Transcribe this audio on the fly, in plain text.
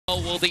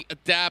will they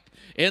adapt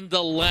in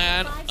the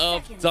land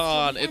of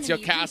Dawn? It's your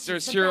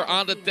casters here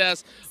on the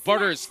desk.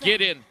 Butters,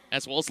 get in,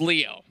 as well as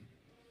Leo.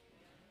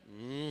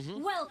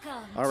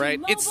 All right,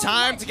 it's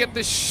time to get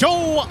the show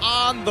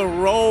on the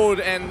road.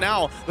 And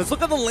now, let's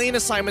look at the lane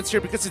assignments here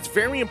because it's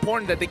very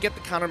important that they get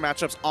the counter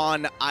matchups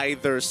on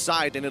either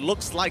side. And it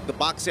looks like the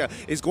Baxia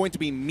is going to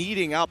be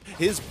meeting up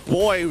his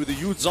boy with the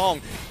Yu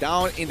Zhong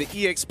down in the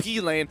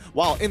EXP lane,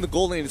 while in the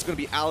gold lane it's going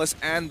to be Alice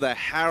and the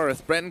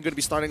Harith. BREN going to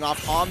be starting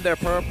off on their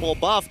purple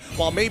buff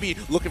while maybe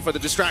looking for the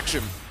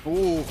distraction.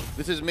 Ooh,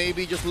 this is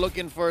maybe just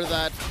looking for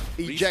that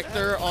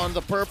ejector on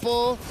the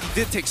purple.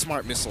 He did take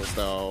smart missiles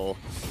though.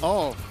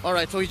 Oh, all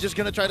right, so he's just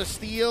gonna try to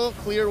steal,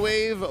 clear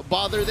wave,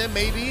 bother them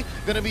maybe.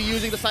 Gonna be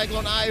using the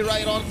Cyclone Eye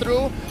right on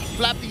through.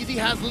 Flapteasy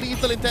has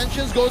lethal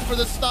intentions, goes for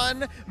the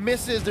stun,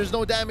 misses, there's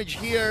no damage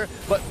here,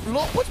 but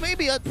puts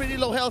maybe at pretty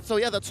low health, so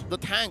yeah, that's the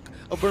tank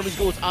of Burmese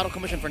Ghouls out of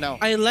commission for now.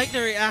 I like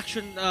the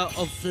reaction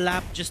of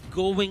Flap just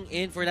going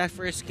in for that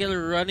first kill,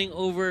 running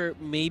over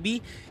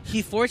maybe.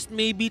 He forced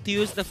maybe to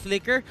use the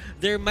flicker.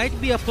 There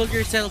might be a pull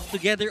yourself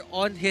together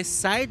on his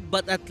side,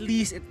 but at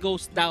least it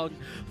goes down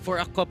for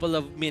a couple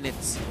of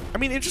minutes. I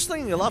mean,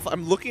 interestingly enough,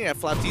 I'm looking at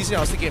Flapteasy and I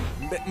was thinking,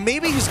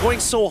 maybe he's going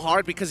so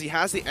hard because he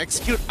has the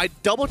execute. I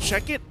double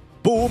check it.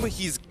 Boom,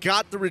 he's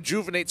got the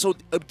rejuvenate. So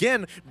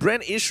again,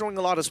 BREN is showing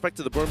a lot of respect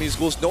to the Burmese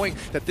Ghouls, knowing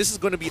that this is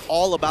going to be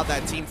all about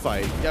that team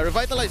fight. Yeah,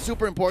 Revitalize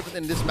super important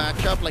in this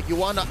matchup. Like, you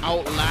want to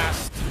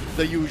outlast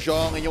the Yu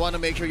Zhong, and you want to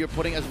make sure you're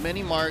putting as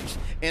many marks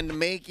and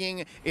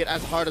making it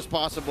as hard as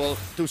possible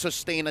to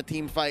sustain a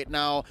team fight.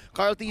 Now,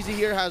 Karlteasy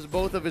here has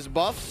both of his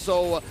buffs,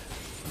 so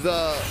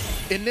the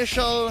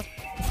initial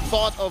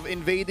thought of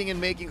invading and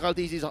making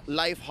Karlteasy's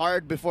life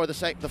hard before the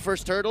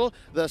first turtle,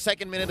 the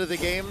second minute of the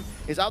game,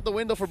 is out the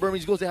window for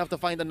Burmese Ghouls. They have to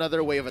find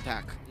another way of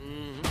attack.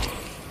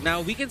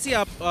 Now we can see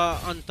up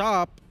on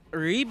top,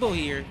 Rebo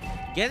here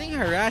getting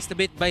harassed a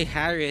bit by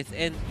Harith,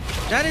 and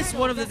that is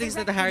one of the things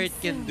that the Harith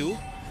can do.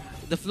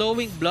 The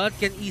flowing blood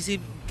can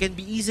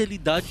be easily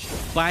dodged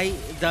by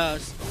the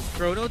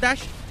Chrono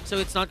Dash, so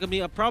it's not gonna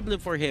be a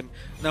problem for him.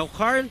 Now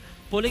Karl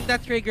pulling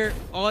that trigger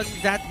on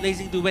that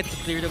Blazing Duet to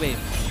clear the wave.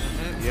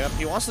 Yep,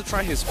 he wants to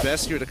try his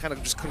best here to kind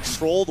of just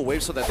control the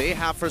wave so that they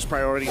have first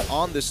priority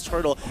on this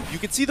turtle. You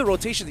can see the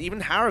rotations.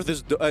 Even Harith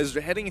is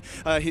heading,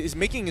 is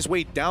making his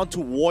way down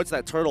towards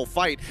that turtle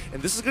fight.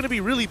 And this is going to be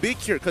really big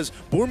here because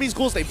Burmese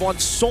Ghouls, they've won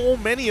so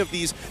many of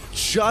these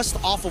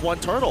just off of one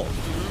turtle.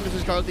 This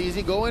is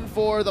Karlteasy going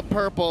for the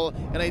purple,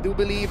 and I do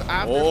believe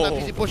after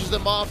Flapteasy pushes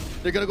them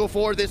off, they're going to go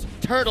for this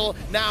turtle.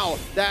 Now,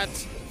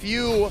 that's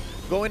few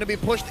going to be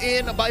pushed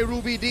in by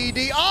Ruby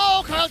DD.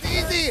 Oh,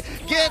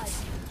 Karlteasy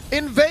gets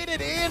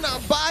invaded in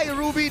by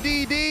Ruby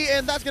DD,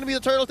 and that's going to be the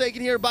turtle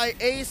taken here by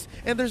Ace,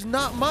 and there's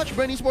not much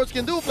BREN Esports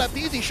can do.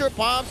 Flapteasy sure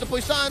pops the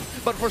Poisson,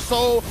 but for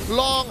so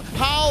long,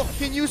 how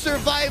can you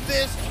survive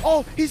this?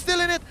 Oh, he's still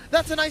in it.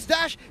 That's a nice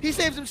dash. He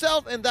saves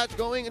himself, and that's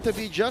going to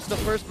be just the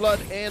first blood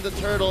and the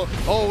turtle.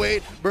 Oh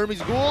wait,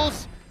 Burmese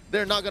Ghouls,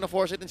 they're not going to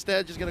force it.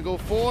 Instead, just going to go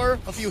for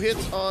a few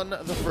hits on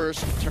the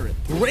first turret.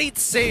 Great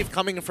save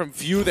coming from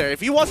View there. If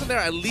he wasn't there,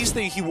 at least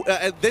then he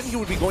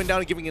would be going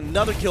down and giving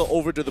another kill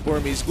over to the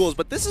Burmese Ghouls.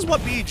 But this is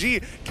what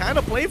BG kind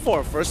of play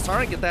for. First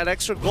turn, get that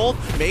extra gold,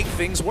 make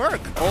things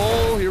work.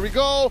 Oh, here we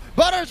go.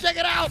 Butters, check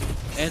it out.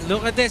 And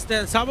look at this.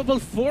 The Unstoppable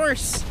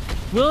Force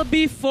will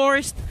be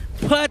forced,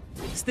 but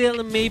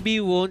still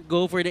maybe won't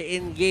go for the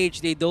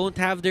engage. They don't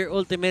have their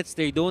ultimates,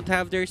 they don't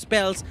have their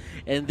spells,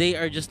 and they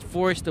are just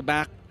forced to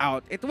back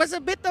out. It was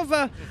a bit of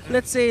a,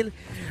 let's say,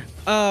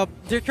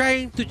 they're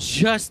trying to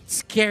just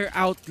scare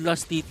out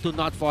Lusty to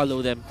not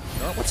follow them.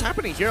 What's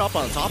happening here up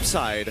on the top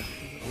side?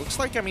 Looks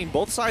like, I mean,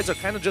 both sides are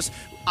kind of just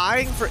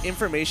eyeing for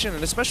information,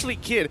 and especially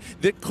Kid.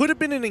 There could have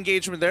been an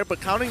engagement there, but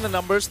counting the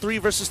numbers, 3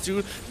 versus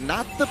 2,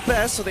 not the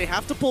best, so they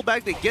have to pull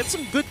back. They get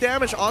some good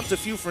damage onto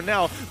Few for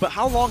now, but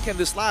how long can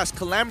this last?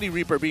 Calamity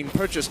Reaper being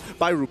purchased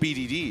by Ruby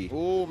DD.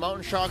 Ooh,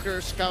 Mountain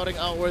Shocker scouting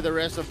out where the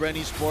rest of BREN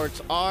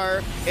Esports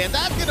are, and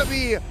that's gonna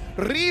be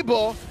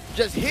Rebo.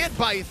 Just hit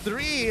by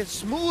 3.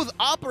 Smooth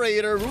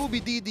operator.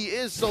 Ruby DD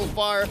is so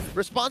far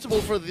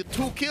responsible for the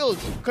 2 kills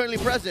currently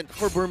present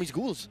for Burmese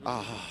Ghouls.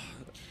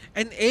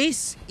 And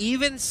Ace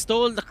even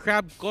stole the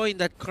crab coin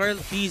that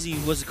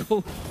Karlteasy was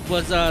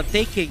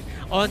taking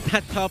on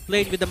that top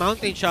lane with the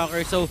Mountain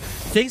Shocker. So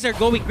things are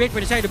going great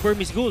for the side of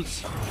Burmese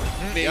Ghouls.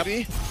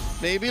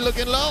 Maybe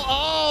looking low.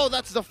 Oh,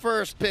 that's the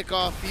first pick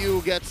off.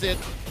 Few gets it.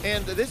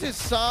 And this is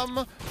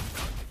some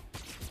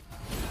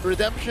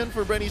redemption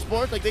for BREN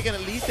Esports. Like, they can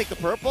at least take the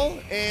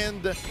purple.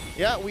 And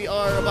yeah, we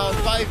are about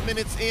 5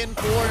 minutes in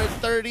for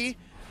 30.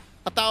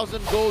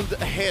 1,000 gold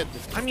ahead.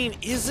 I mean,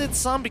 is it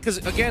some? Because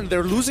again,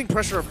 they're losing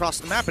pressure across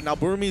the map, and now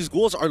Burmese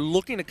Ghouls are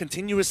looking to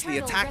continuously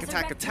attack,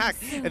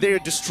 and they are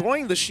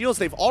destroying the shields.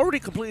 They've already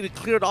completely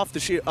cleared off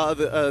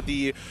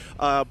the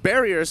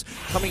barriers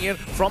coming in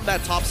from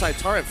that topside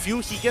turret.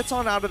 Few, he gets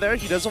on out of there.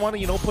 He doesn't want to,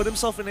 you know, put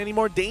himself in any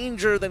more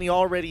danger than he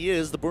already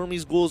is. The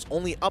Burmese Ghouls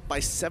only up by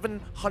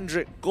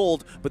 700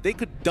 gold, but they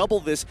could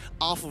double this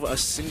off of a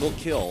single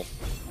kill.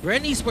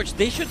 BREN Esports,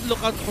 they should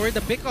look out for the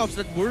pickoffs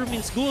that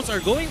Burmese Ghouls are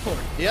going for.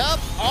 Yep,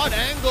 on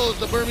angles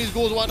the Burmese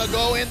Ghouls want to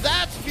go, and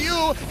that's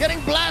Few getting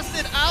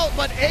blasted out,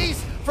 but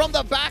Ace from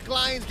the back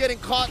lines getting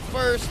caught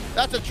first.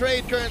 That's a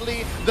trade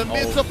currently. The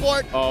mid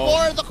support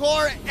for the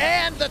core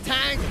and the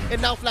tank.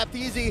 And now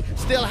Flapteezy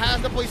still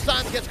has the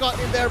Poisson, gets caught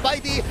in there by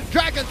the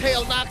Dragon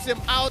Tail, knocks him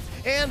out.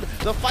 And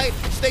the fight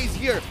stays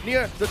here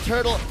near the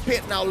turtle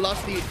pit. Now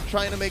Lusty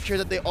trying to make sure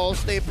that they all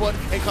stay put.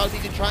 And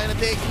Flapteezy trying to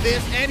take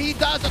this, and he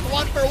does it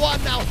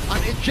 1-for-1 now.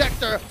 An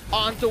ejector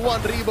onto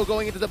one. Rebo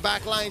going into the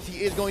back lines.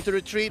 He is going to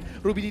retreat.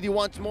 RubyDD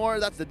once more.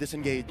 That's the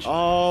disengage.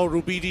 Oh,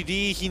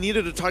 RubyDD, he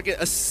needed to target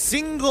a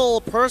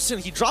single person.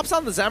 He drops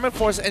down the Zaman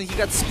Force and he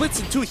got splits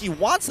in two. He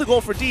wants to go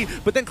for D,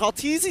 but then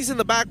Kalteezy's in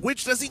the back.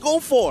 Which does he go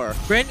for?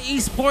 BREN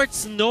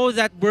Esports know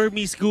that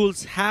Burmese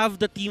Ghouls have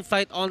the team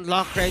fight on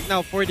lock right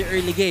now for the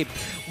early game.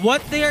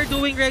 What they are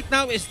doing right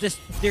now is this: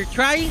 they're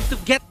trying to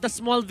get the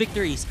small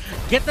victories.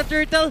 Get the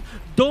turtle,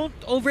 don't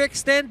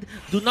overextend,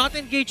 do not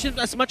engage him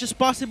as much as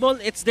possible.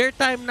 It's their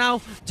time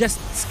now. Just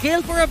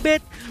scale for a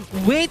bit,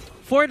 wait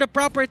for the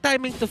proper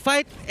timing to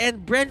fight,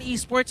 and BREN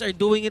Esports are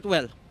doing it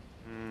well.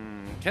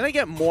 Can they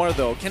get more,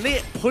 though? Can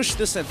they push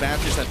this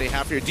advantage that they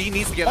have here? D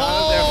needs to get out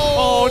of there.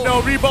 Oh,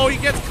 no, Rebo, he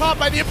gets caught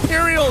by the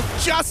Imperial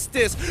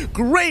Justice.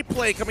 Great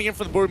play coming in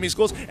for the Burmese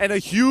Ghouls, and a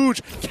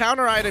huge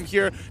counter item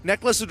here.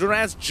 Necklace of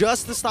Durans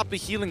just to stop the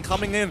healing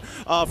coming in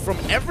from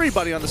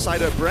everybody on the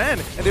side of BREN.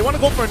 And they want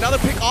to go for another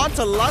pick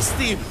onto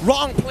Lusty.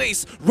 Wrong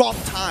place, wrong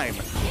time.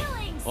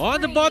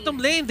 On the bottom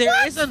lane,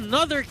 there is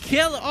another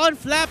kill on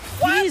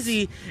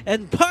Flapteezy,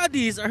 and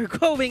bodies are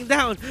going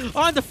down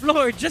on the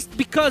floor just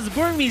because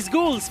Burmese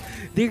Ghouls,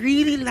 they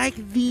really like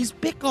these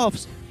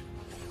pickoffs.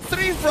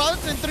 3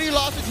 fronts and 3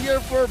 losses here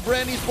for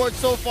BREN Esports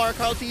so far.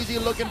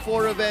 Kalteezy looking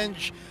for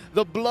revenge.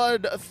 The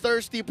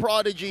bloodthirsty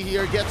prodigy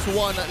here gets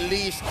one at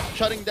least,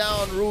 shutting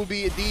down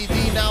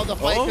RubyDD. Now the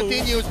fight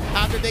continues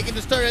after taking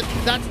this turret.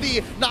 That's D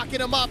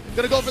knocking him up.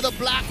 Gonna go for the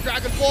Black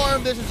Dragon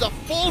form. This is a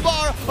full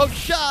bar of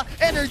Sha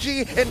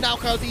energy, and now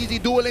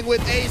Kalteezy dueling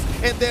with Ace.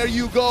 And there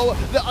you go.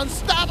 The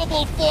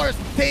unstoppable force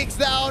takes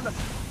down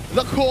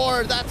the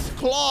core. That's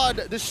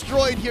Claude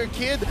destroyed here,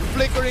 Kid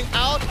flickering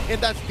out,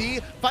 and that's D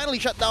finally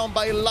shut down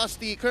by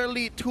Lusty.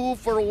 Currently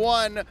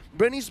 2-for-1.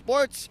 BREN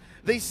Esports,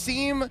 they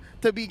seem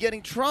to be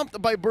getting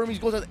trumped by Burmese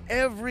Ghouls at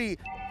every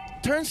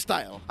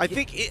turnstile. I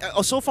think,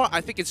 so far,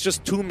 I think it's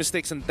just 2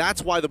 mistakes, and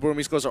that's why the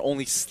Burmese Ghouls are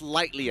only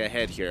slightly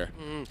ahead here.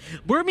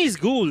 Burmese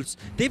Ghouls,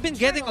 they've been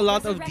getting a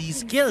lot of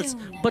these kills,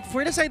 but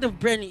for the side of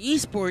BREN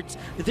Esports,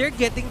 they're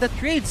getting the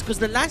trades, because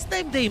the last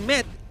time they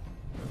met,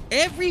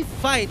 every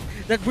fight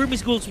that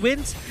Burmese Ghouls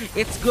wins,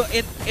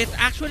 it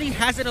actually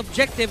has an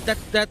objective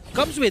that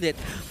comes with it.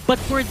 But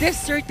for this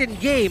certain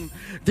game,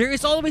 there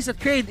is always a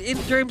trade in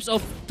terms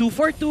of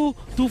 2-for-2,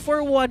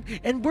 2-for-1,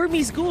 and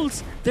Burmese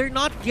Ghouls, they're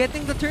not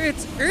getting the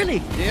turrets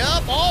early.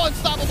 Yep,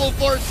 unstoppable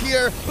force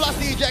here, plus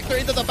the ejector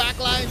into the back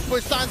lines.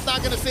 Poisson's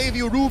not gonna save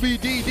you.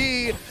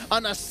 RubyDD,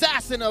 an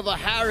assassin of a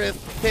Harith,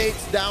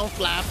 takes down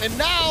Flap. And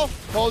now,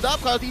 hold up,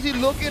 Kalteezy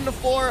looking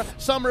for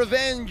some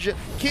revenge.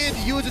 Kid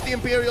uses the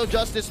Imperial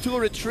Justice to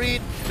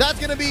retreat. That's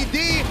gonna be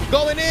D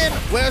going in.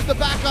 Where's the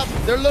backup?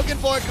 They're looking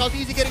for it.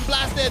 Kalteezy getting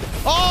blasted.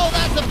 Oh,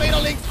 that's the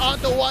Fatal Links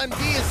onto one. D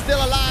is still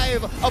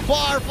alive. A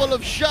bar full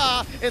of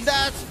Sha, and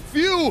that's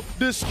Few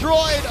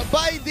destroyed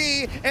by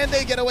D, and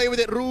they get away with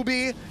it.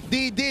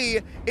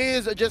 RubyDD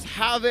is just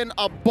having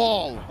a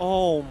ball.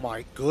 Oh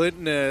my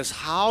goodness,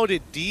 how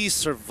did D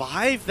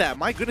survive that?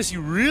 My goodness, he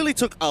really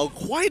took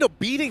quite a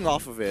beating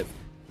off of it.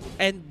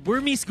 And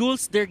Burmese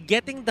Ghouls, they're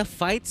getting the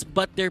fights,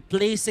 but they're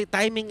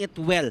timing it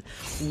well.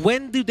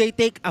 When do they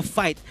take a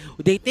fight?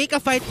 They take a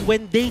fight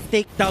when they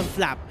take down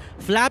Flap.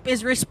 Flap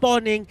is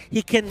respawning.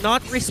 He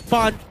cannot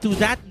respond to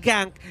that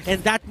gank,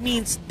 and that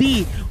means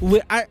D,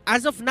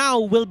 as of now,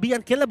 will be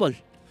unkillable.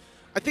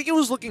 I think it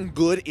was looking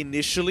good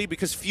initially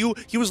because Few,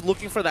 he was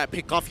looking for that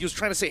pickoff. He was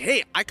trying to say,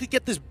 hey, I could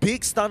get this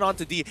big stun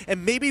onto D,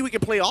 and maybe we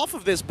can play off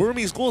of this.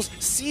 Burmese Ghouls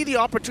see the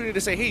opportunity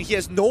to say, hey, he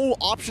has no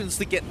options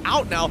to get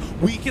out now.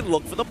 We can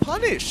look for the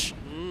punish.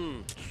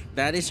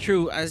 That is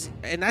true. As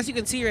you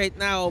can see right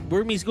now,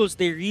 Burmese Ghouls,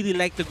 they really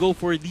like to go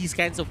for these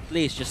kinds of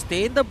plays. Just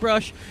stay in the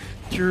brush,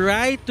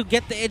 try to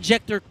get the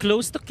ejector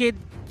close to Kid.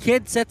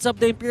 Kid sets up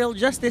the Imperial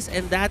Justice,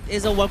 and that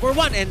is a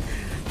 1-for-1. And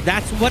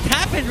that's what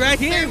happened right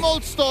here. Same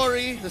old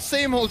story, the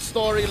same old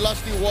story.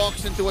 Lusty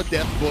walks into a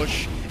death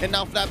bush, and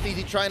now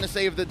Flapteezy trying to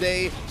save the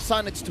day.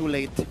 Son, it's too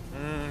late.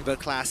 The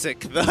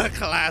classic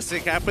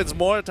happens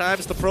more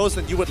times to pros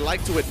than you would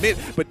like to admit,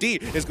 but D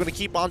is going to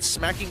keep on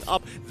smacking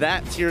up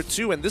that tier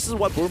 2, and this is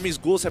what Burmese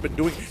Ghouls have been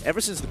doing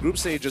ever since the group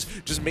stages,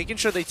 just making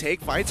sure they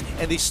take fights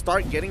and they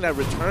start getting that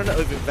return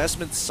of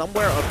investment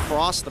somewhere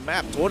across the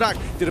map. Todak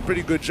did a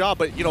pretty good job,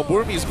 but you know,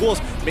 Burmese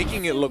Ghouls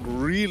making it look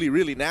really,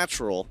 really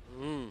natural.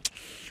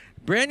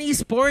 BREN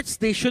Esports,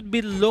 they should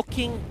be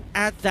looking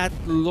at that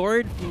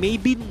Lord,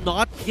 maybe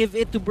not give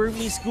it to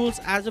Burmese Ghouls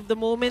as of the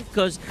moment,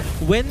 because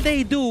when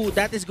they do,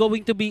 that is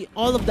going to be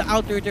all of the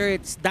outer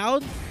turrets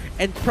down,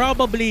 and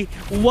probably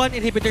one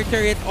inhibitor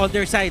turret on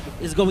their side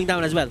is going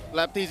down as well.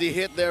 Laptizi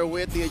hit there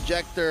with the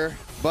ejector,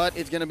 but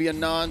it's going to be a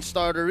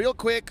non-starter. Real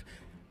quick,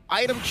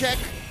 item check.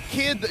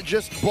 Kid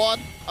just bought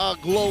a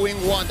glowing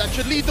one. That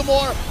should lead to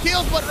more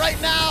kills, but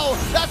right now,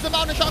 that's the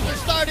Mountain Shock. They're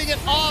starting it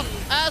off.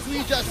 As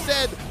we just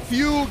said,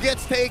 Few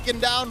gets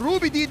taken down.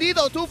 Ruby DD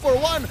though, 2 for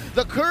 1.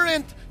 The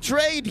current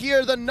trade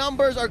here, the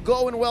numbers are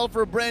going well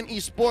for BREN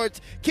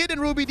Esports. Kid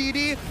and Ruby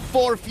DD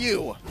for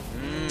Few.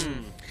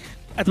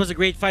 That was a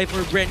great fight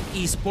for BREN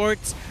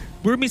Esports.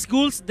 Burmese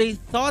Ghouls, they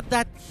thought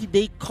that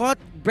they caught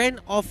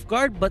BREN off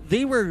guard, but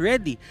they were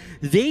ready.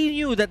 They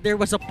knew that there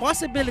was a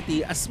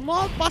possibility, a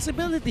small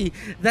possibility,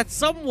 that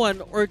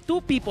someone or two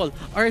people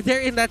are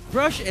there in that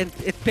brush, and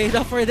it paid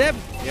off for them.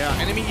 Yeah,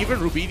 and I mean, even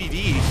Ruby DD,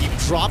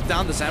 he dropped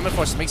down the Salmon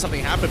Force to make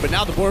something happen, but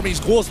now the Burmese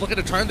Ghouls looking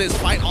to turn this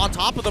fight on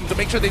top of them to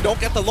make sure they don't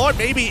get the Lord.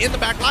 Maybe in the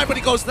back line, but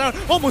he goes down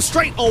almost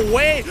straight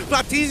away.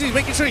 Baptiste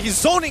making sure he's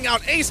zoning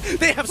out Ace.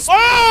 They have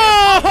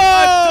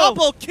a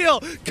double kill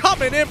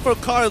coming in for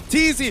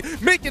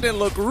Carlteasy, making it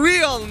look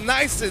real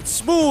nice and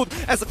smooth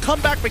as the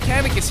comeback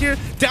mechanic is here.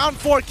 Down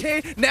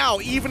 4K, now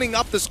evening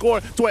up the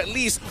score to at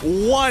least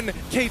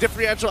 1K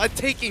differential and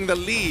taking the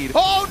lead.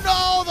 Oh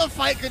no, the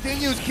fight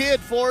continues. Kid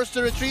forced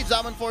to retreat.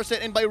 Zaman forced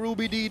it in by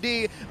Ruby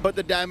DD, but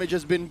the damage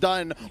has been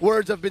done.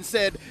 Words have been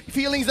said,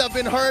 feelings have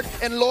been hurt,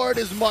 and Lord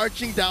is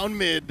marching down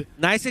mid.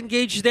 Nice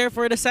engage there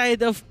for the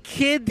side of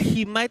Kid.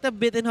 He might have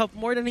bitten off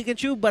more than he can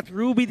chew, but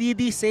Ruby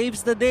DD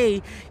saves the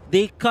day.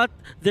 They cut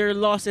their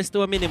losses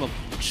to a minimum.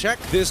 Check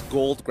this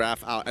gold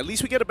graph out. At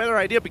least we get a better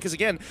idea because,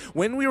 again,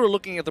 when we were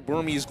looking at the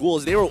Burmese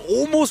Ghouls, they were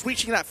almost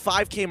reaching that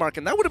 5K mark,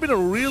 and that would have been a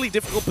really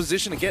difficult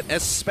position to get,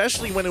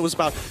 especially when it was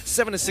about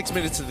 7 to 6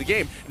 minutes of the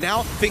game.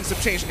 Now, things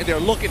have changed, and they're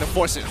looking to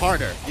force it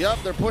harder. Yep,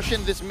 they're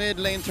pushing this mid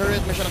lane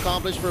turret. Mission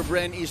accomplished for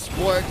BREN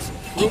Esports.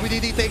 Ruby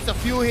DD takes a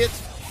few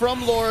hits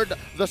from Lord.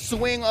 The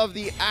swing of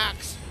the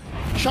axe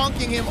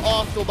chunking him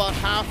off to about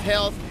half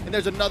health, and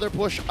there's another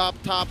push up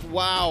top.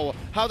 Wow,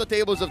 how the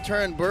tables have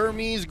turned.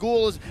 Burmese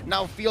Ghouls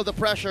now feel the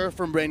pressure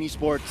from BREN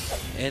Esports.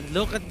 And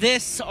look at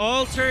this,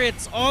 all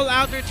turrets, all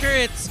outer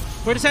turrets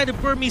for the side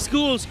of Burmese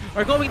Ghouls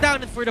are going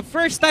down, and for the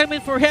first time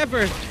in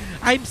forever,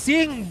 I'm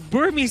seeing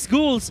Burmese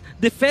Ghouls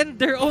defend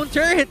their own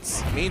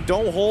turrets. I mean,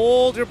 don't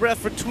hold your breath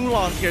for too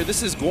long here.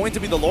 This is going to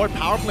be the Lord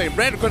power play.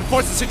 BREN going to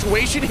force the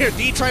situation here.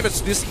 D trying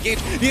to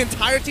disengage the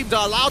entire team to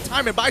allow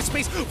time and buy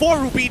space for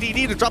Ruby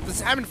DD to drop the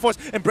Salmon Force.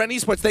 And BREN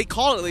Esports, they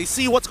call it. They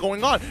see what's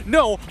going on.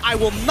 No, I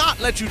will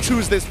not let you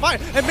choose this fight.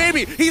 And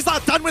maybe he's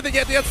not done with it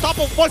yet. The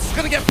Unstoppable Force is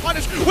going to get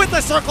punished with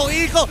the Circle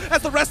Eagle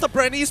as the rest of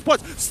BREN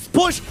Esports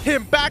push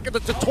him back into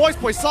the Toys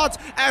Poissons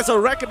as a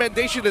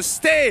recommendation to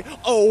stay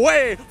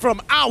away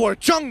from our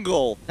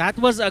jungle. That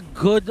was a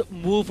good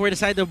move for the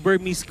side of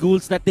Burmese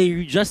Ghouls, that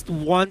they just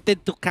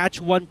wanted to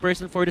catch one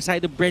person for the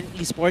side of BREN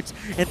Esports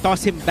and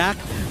toss him back.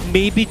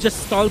 Maybe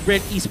just stall BREN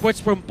Esports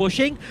from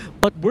pushing.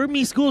 But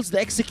Burmese Ghouls, the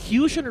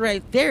execution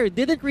right there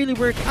didn't really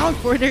work out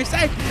for their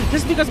side.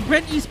 Just because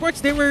BREN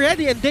Esports, they were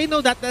ready and they know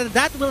that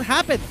that will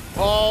happen.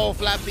 Oh,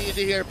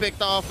 Flapteasy here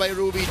picked off by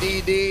Ruby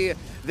DD.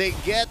 They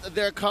get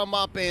their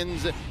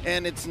comeuppance,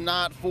 and it's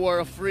not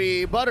for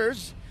free.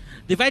 Butters.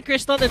 Divine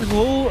Crystal and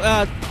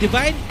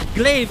Divine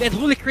Glaive and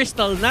Holy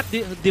Crystal, not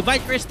Divine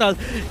Crystal,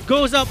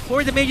 goes up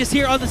for the mages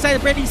here on the side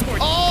of BREN Esports.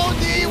 Oh,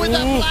 D with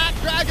that Black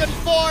Dragon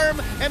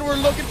form, and we're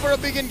looking for a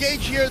big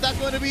engage here. That's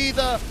going to be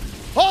the...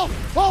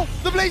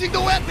 the Blazing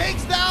Duet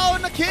takes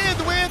down the Kid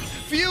with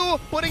Few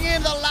putting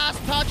in the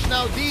last touch.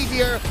 Now D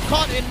here,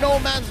 caught in no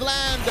man's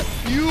land.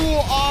 You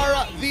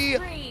are the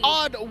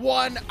odd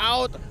one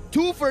out.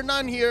 2 for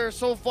none here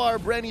so far.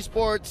 BREN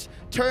Esports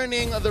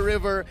turning the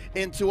river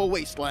into a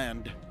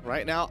wasteland.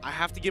 Right now, I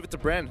have to give it to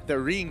BREN. Their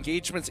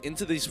re-engagements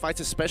into these fights,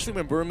 especially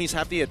when Burmese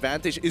have the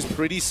advantage, is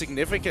pretty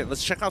significant.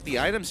 Let's check out the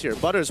items here.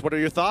 Butters, what are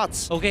your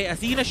thoughts? Okay,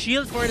 Athena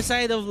Shield for the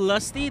side of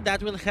Lusty.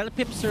 That will help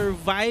him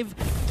survive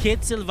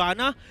Kid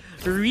Sylvana.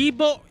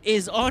 Rebo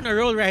is on a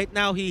roll right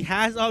now. He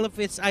has all of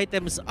his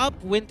items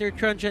up. Winter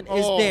Truncheon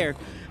is there.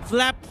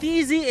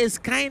 Flapteasy is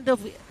kind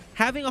of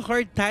having a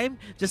hard time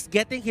just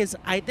getting his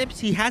items.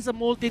 He has a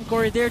Molten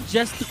Core there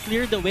just to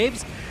clear the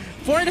waves.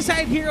 For the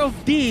side here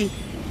of D,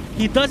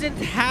 he doesn't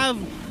have,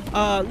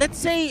 let's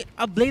say,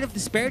 a Blade of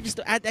Despair just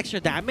to add extra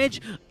damage.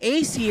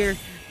 Ace here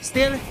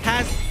still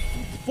has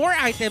 4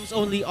 items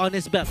only on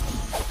his belt.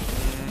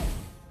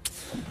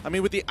 I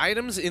mean, with the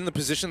items in the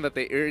position that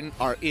they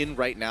are in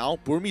right now,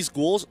 Burmese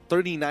Ghouls,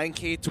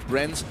 39K to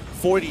BREN's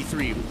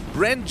 43.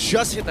 BREN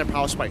just hit their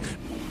power spike.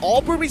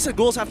 All Burmese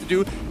Ghouls have to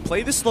do,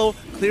 play this slow,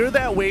 clear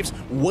that waves,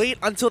 wait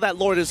until that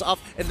Lord is up,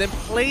 and then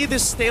play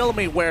this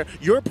stalemate where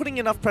you're putting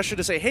enough pressure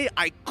to say, hey,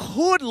 I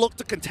could look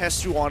to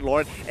contest you on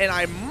Lord, and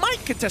I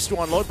might contest you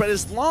on Lord, but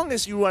as long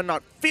as you are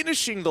not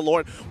finishing the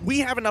Lord, we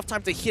have enough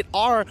time to hit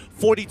our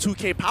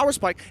 42K power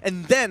spike,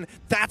 and then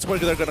that's where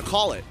they're going to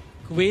call it.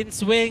 Queen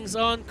swings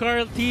on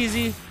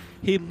Carlteasy.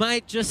 He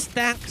might just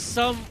tank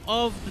some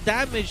of the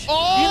damage.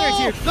 Oh,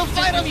 here. The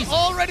fight has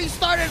already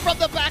started from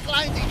the back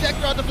lines.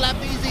 Ejector on the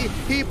Flapteasy.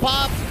 He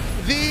pops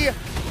the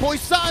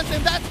Poissons,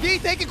 and that's D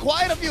taking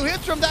quite a few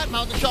hits from that.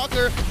 Mountain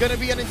Shocker gonna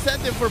be an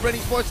incentive for BREN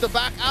Sports to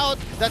back out.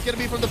 That's gonna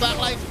be from the back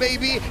lines,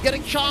 baby.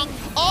 Getting chonked.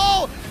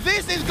 Oh,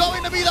 this is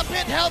going to be the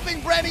pit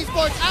helping BREN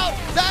Sports out.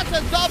 That's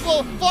a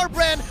double for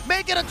BREN.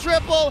 Make it a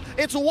triple.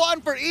 It's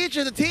one for each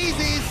of the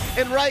TZs,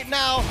 and right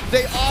now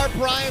they are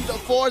primed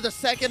for the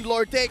second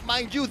Lord take.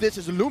 Mind you, this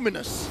is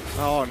Luminous.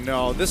 Oh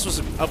no, this was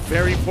a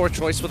very poor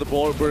choice for the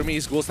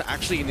Burmese Ghouls to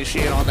actually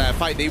initiate on that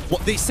fight.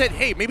 They said,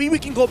 hey, maybe we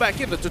can go back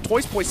in. The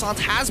Toys Poissons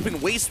has been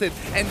wasted,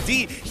 and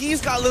D,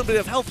 he's got a little bit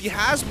of health. He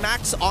has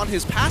max on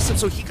his passive,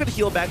 so he could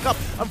heal back up.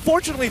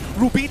 Unfortunately,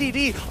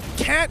 RubyDD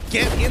can't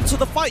get into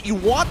the fight. You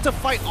want to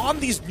fight on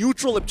these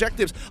neutral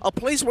objectives, a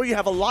place where you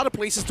have a lot of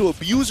places to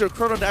abuse your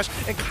Chrono Dash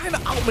and kind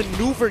of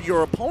outmaneuver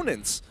your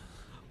opponents.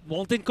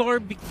 Molten Core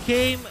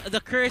became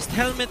the cursed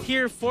helmet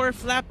here for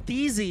Flap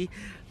TZ.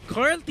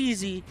 Carl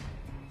TZ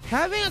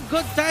having a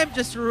good time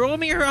just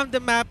roaming around the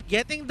map,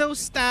 getting those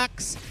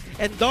stacks,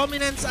 and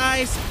Dominance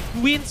Eyes,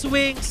 Wind's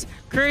Wings,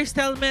 Cursed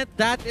Helmet.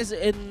 That is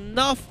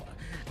enough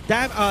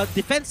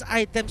defense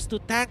items to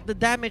tank the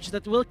damage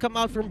that will come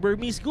out from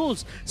Burmese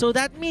Ghouls. So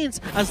that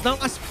means as long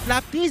as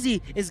Flap TZ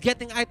is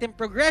getting item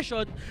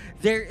progression,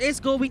 there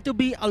is going to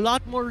be a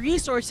lot more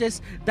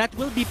resources that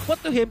will be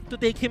put to him to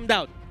take him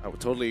down. I would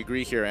totally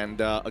agree here,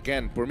 and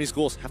again, Burmese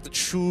Ghouls have to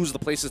choose the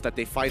places that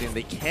they fight in.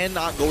 They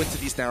cannot go into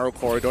these narrow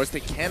corridors.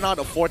 They cannot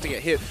afford to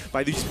get hit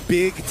by these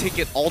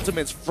big-ticket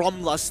ultimates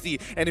from Lusty.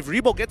 And if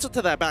Rebo gets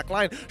into that back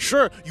line,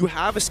 sure, you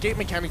have escape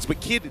mechanics, but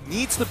Kid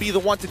needs to be the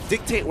one to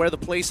dictate where the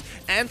place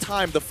and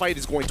time the fight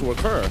is going to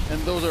occur. And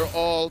those are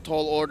all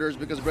tall orders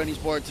because BREN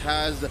Sports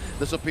has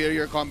the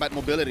superior combat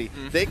mobility.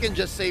 They can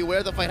just say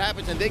where the fight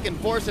happens and they can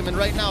force him, and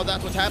right now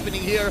that's what's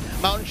happening here.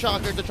 Mountain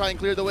Shocker to try and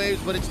clear the waves,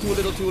 but it's too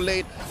little too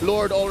late.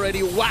 Lord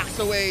already whacks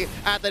away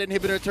at that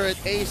inhibitor turret.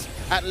 Ace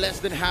at less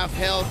than half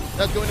health.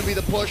 That's going to be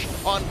the push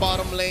on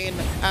bottom lane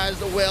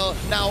as well.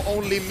 Now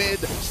only mid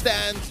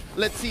stands.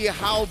 Let's see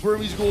how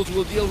Burmese Ghouls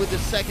will deal with the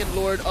second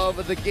Lord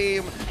of the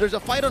game. There's a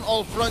fight on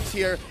all fronts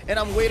here, and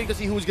I'm waiting to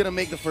see who's going to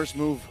make the first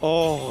move.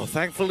 Oh,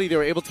 thankfully they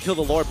were able to kill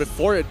the Lord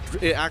before it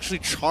actually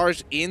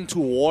charged in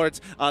towards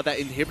that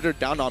inhibitor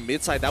down on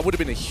mid side. That would have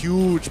been a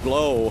huge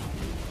blow.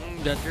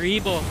 That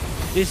Rebo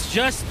is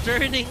just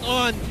turning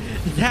on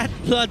that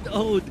Blood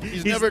Ode.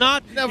 He's never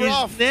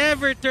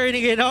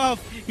turning it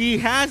off. He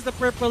has the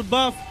purple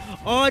buff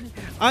on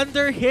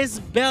under his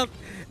belt.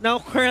 Now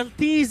Carl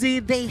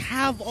TZ, they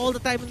have all the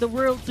time in the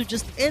world to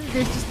just end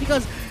this just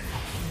because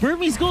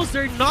Burmese Ghouls,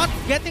 they're not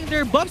getting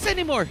their buffs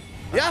anymore.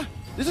 Yeah,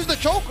 this is the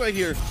choke right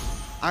here.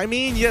 I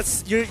mean,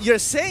 yes, you're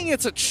saying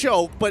it's a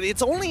choke, but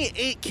it's only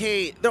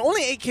 8K. They're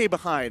only 8K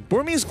behind.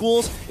 Burmese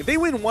Ghouls, if they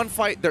win one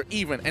fight, they're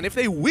even. And if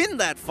they win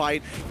that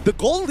fight, the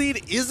goal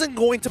lead isn't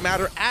going to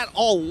matter at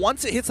all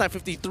once it hits that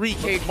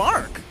 53K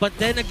mark. But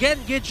then again,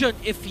 Gideon,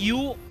 if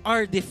you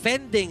are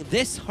defending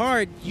this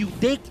hard, you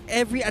take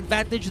every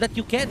advantage that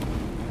you can.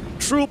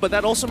 True, but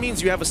that also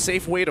means you have a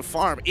safe way to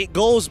farm. It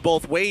goes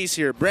both ways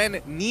here.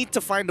 BREN need to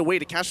find a way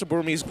to catch the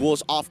Burmese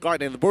Ghouls off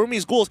guard. And the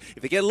Burmese Ghouls,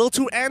 if they get a little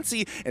too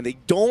antsy and they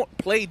don't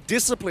play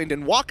disciplined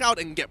and walk out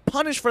and get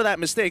punished for that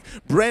mistake,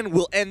 BREN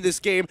will end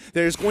this game.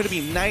 There's going to be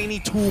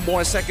 92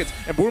 more seconds,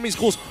 and Burmese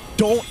Ghouls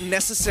don't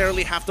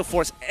necessarily have to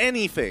force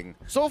anything.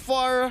 So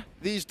far,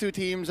 these two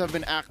teams have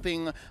been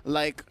acting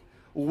like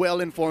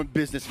well-informed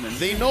businessmen.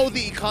 They know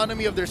the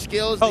economy of their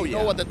skills. They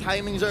know what the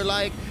timings are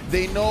like.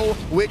 They know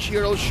which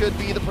heroes should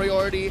be the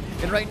priority.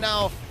 And right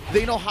now,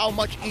 they know how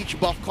much each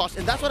buff costs.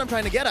 And that's what I'm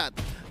trying to get at.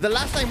 The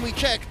last time we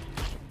checked,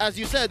 as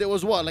you said, it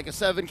was what, like a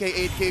 7K,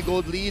 8K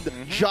gold lead?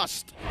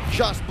 Just.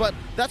 But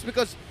that's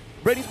because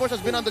BREN Sports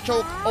has been on the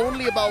choke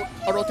only about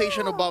a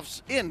rotation of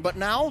buffs in, but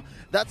now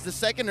that's the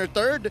second or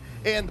third,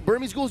 and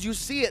Burmese Ghouls, you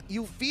see it,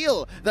 you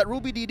feel that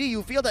RubyDD,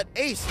 you feel that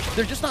Ace,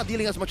 they're just not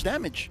dealing as much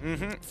damage.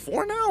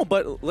 For now,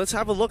 but let's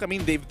have a look. I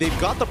mean,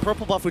 they've got the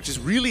purple buff, which is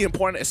really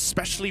important,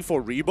 especially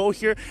for Rebo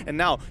here, and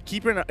now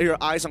keep your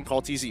eyes on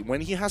Carl TZ.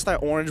 When he has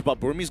that orange buff,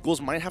 Burmese Ghouls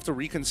might have to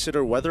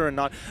reconsider whether or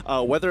not,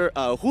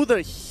 who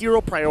the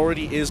hero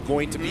priority is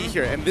going to be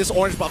here, and this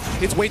orange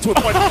buff, it's way too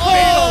important.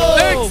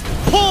 Legs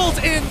pulls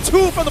in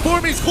two from the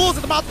Burmese Ghouls,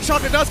 and the Mountain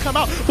Shocker does come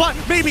out, but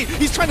maybe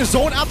he's trying to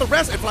zone out the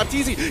rest, and Flap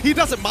TZ, he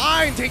doesn't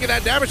mind taking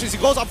that damage as he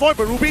goes on forward,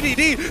 but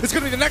RubyDD is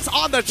going to be the next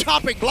on the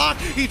chopping block.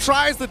 He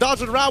tries to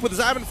dodge it around with his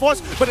Advent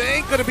Force, but it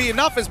ain't going to be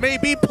enough as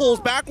maybe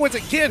pulls backwards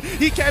again.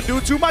 He can't do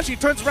too much. He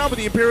turns around with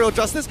the Imperial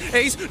Justice.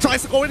 Ace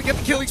tries to go in and get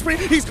the killing spree.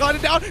 He's got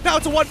it down. Now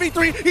it's a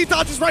 1v3. He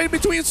dodges right in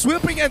between,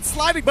 sweeping and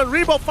sliding, but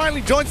Rebo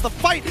finally joins the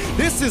fight.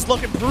 This is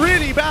looking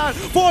pretty bad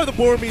for the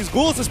Burmese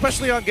Ghouls,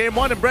 especially on game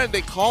one, and BREN,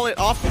 they call it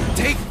off,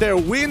 take their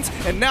wins,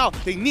 and now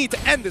they need to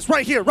end this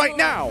right here, right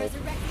now.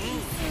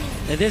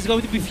 And this is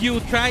going to be Few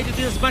trying to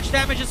do as much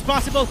damage as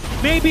possible.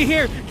 Maybe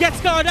here,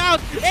 gets gone out.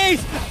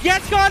 Ace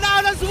gets gone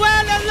out as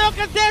well. And look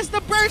at this,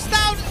 the burst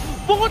down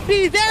won't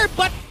be there,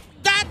 but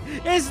that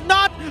is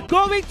not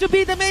going to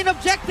be the main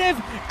objective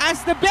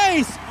as the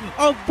base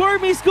of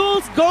Burmese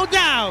Ghouls go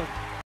down.